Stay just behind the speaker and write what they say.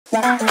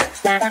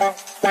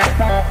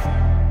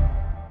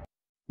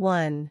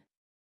1.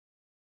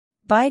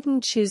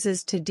 Biden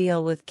chooses to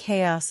deal with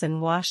chaos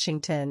in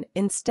Washington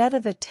instead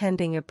of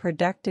attending a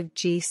productive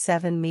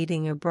G7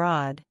 meeting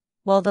abroad,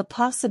 while the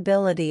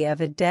possibility of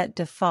a debt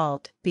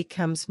default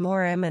becomes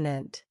more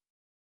imminent.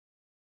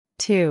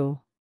 2.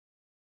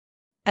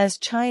 As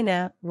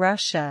China,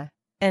 Russia,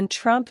 and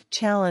Trump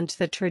challenge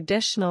the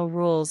traditional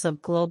rules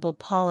of global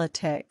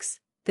politics,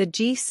 the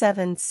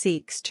G7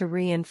 seeks to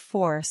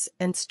reinforce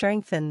and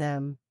strengthen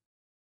them.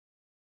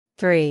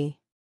 3.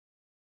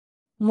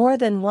 More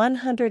than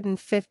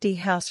 150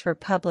 House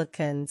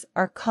Republicans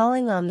are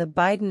calling on the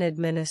Biden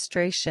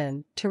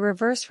administration to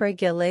reverse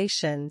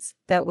regulations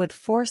that would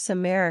force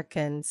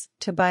Americans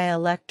to buy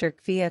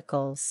electric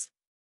vehicles.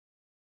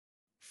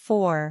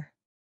 4.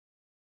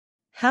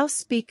 House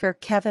Speaker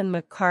Kevin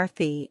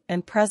McCarthy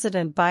and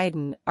President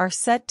Biden are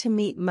set to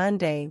meet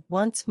Monday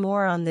once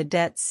more on the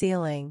debt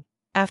ceiling,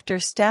 after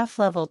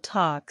staff-level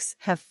talks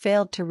have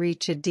failed to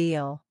reach a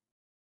deal.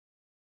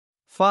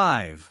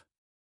 5.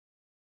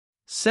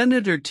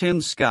 Senator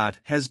Tim Scott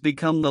has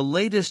become the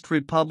latest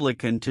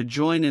Republican to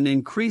join an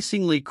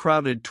increasingly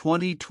crowded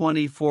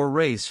 2024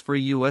 race for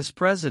U.S.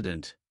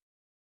 President.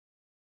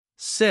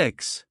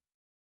 6.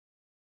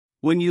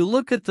 When you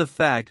look at the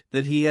fact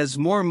that he has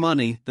more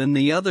money than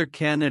the other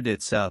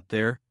candidates out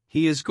there,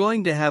 he is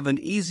going to have an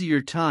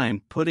easier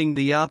time putting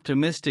the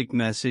optimistic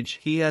message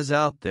he has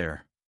out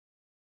there.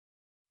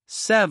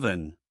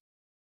 7.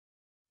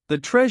 The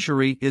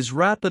Treasury is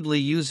rapidly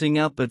using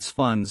up its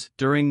funds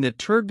during the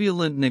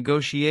turbulent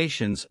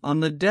negotiations on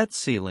the debt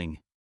ceiling.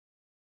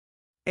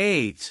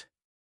 8.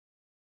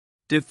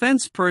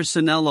 Defense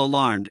personnel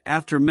alarmed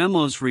after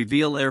memos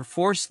reveal Air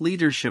Force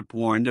leadership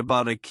warned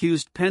about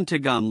accused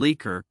Pentagon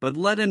leaker but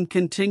let him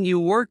continue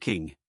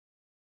working.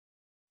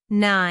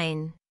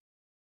 9.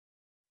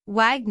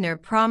 Wagner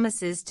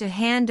promises to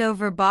hand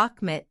over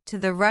Bakhmut to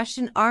the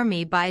Russian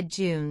army by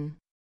June.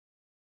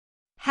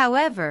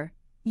 However,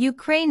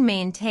 Ukraine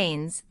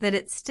maintains that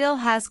it still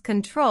has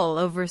control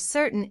over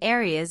certain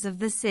areas of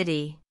the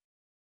city.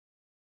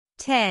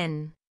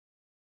 10.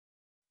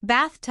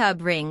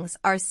 Bathtub rings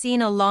are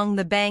seen along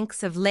the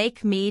banks of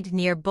Lake Mead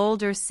near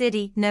Boulder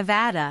City,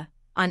 Nevada,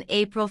 on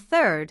April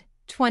 3,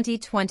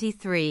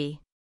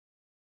 2023.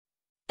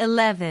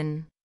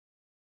 11.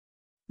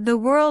 The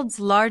world's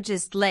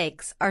largest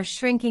lakes are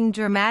shrinking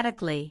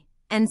dramatically,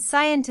 and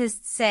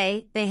scientists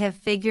say they have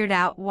figured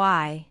out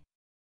why.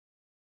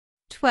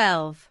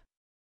 12.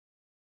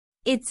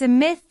 It's a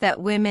myth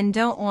that women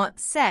don't want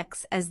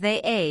sex as they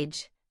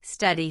age,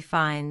 study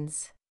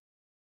finds.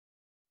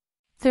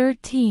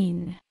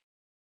 13.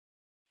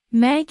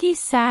 Maggie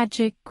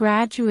Sajic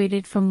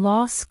graduated from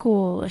law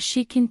school as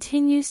she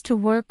continues to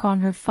work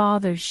on her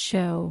father's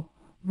show,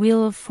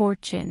 Wheel of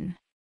Fortune.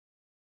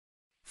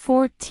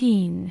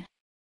 14.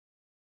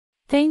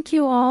 Thank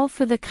you all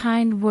for the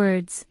kind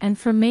words and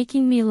for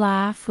making me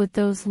laugh with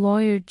those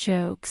lawyer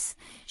jokes,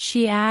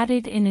 she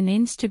added in an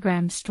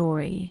Instagram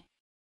story.